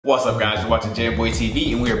What's up guys, you're watching J-Boy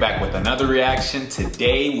TV and we are back with another reaction.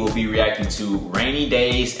 Today we'll be reacting to Rainy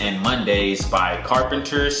Days and Mondays by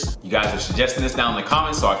Carpenters. You guys are suggesting this down in the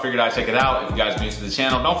comments, so I figured I'd check it out. If you guys are new to the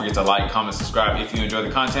channel, don't forget to like, comment, subscribe if you enjoy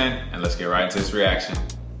the content, and let's get right into this reaction.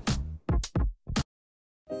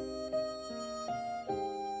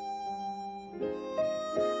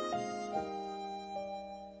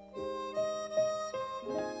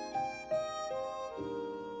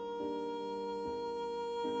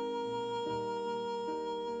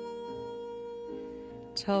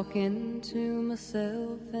 Talking to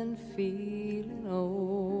myself and feeling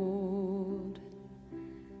old.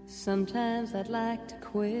 Sometimes I'd like to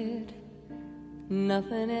quit.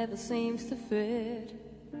 Nothing ever seems to fit.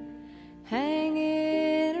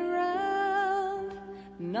 Hanging around,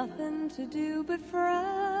 nothing to do but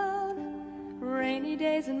frown. Rainy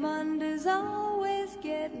days and Mondays always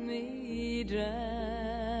get me down.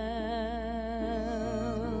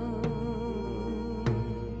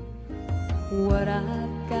 What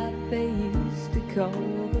I've got they used to call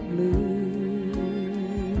the blues.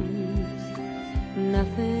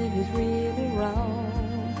 Nothing is really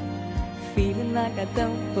wrong. Feeling like I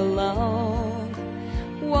don't belong.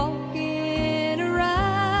 Walking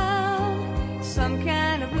around some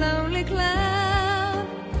kind of lonely cloud.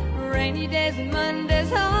 Rainy days and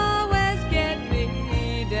Mondays always get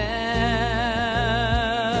me down.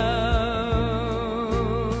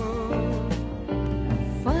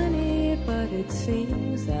 It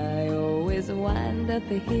seems I always wind up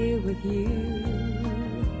here with you.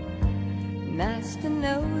 Nice to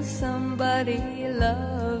know somebody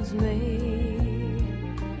loves me.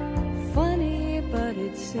 Funny, but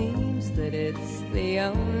it seems that it's the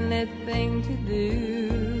only thing to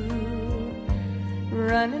do.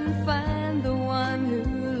 Run and find the one who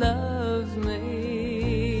loves me.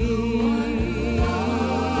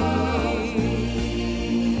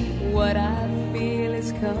 What I feel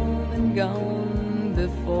is come and gone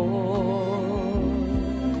before.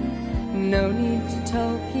 No need to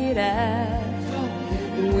talk it out.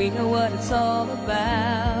 We know what it's all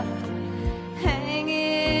about.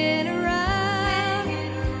 Hanging around,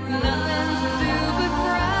 nothing to do but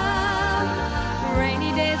frown.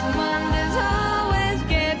 Rainy days and Mondays always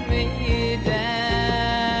get me down.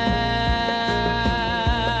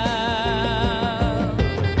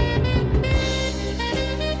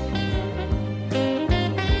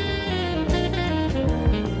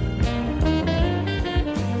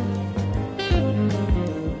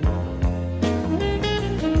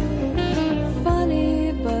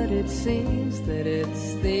 It seems that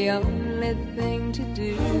it's the only thing to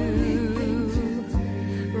do.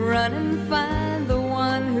 Run and find the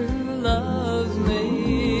one who loves me.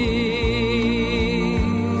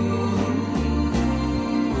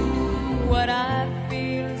 What I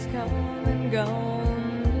feel is come and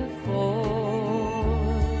gone before.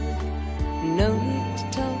 No need to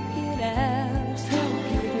talk it out.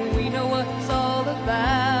 We know what it's all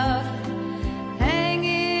about.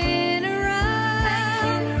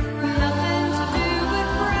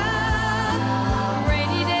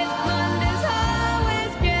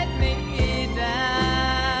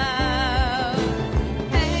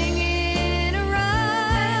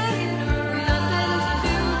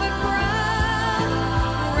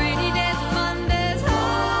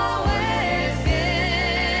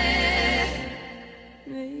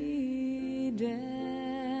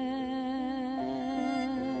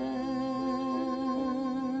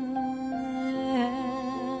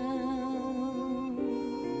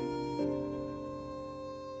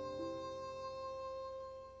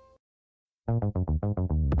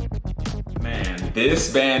 Man,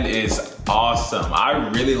 this band is awesome. I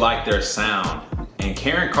really like their sound. And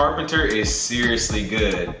Karen Carpenter is seriously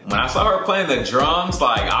good. When I saw her playing the drums,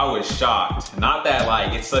 like I was shocked. Not that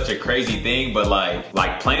like it's such a crazy thing, but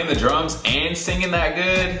like playing the drums and singing that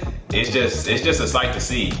good, it's just a sight to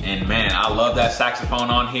see. And man, I love that saxophone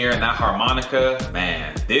on here and that harmonica.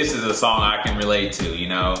 Man, this is a song I can relate to, you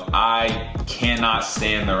know. I cannot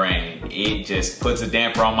stand the rain. It just puts a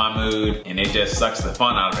damper on my mood and it just sucks the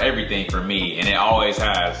fun out of everything for me, and it always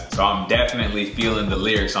has. So I'm definitely feeling the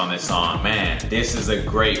lyrics on this song. Man, this is a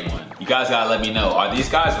great one. You guys gotta let me know, are these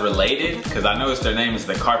guys related? Because I noticed their name is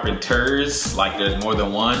the Carpenters, like there's more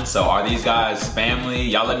than one. So are these guys family?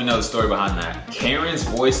 Y'all let me know the story behind that. Karen's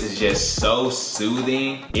voice is just so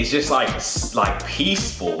soothing. It's just like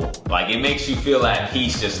peaceful. Like it makes you feel at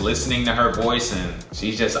peace just listening to her voice, and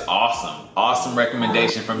she's just awesome. Awesome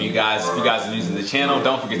recommendation from you guys. If you guys are new to the channel,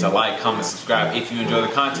 don't forget to like, comment, subscribe if you enjoy the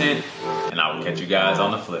content, and I will catch you guys on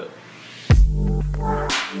the flip.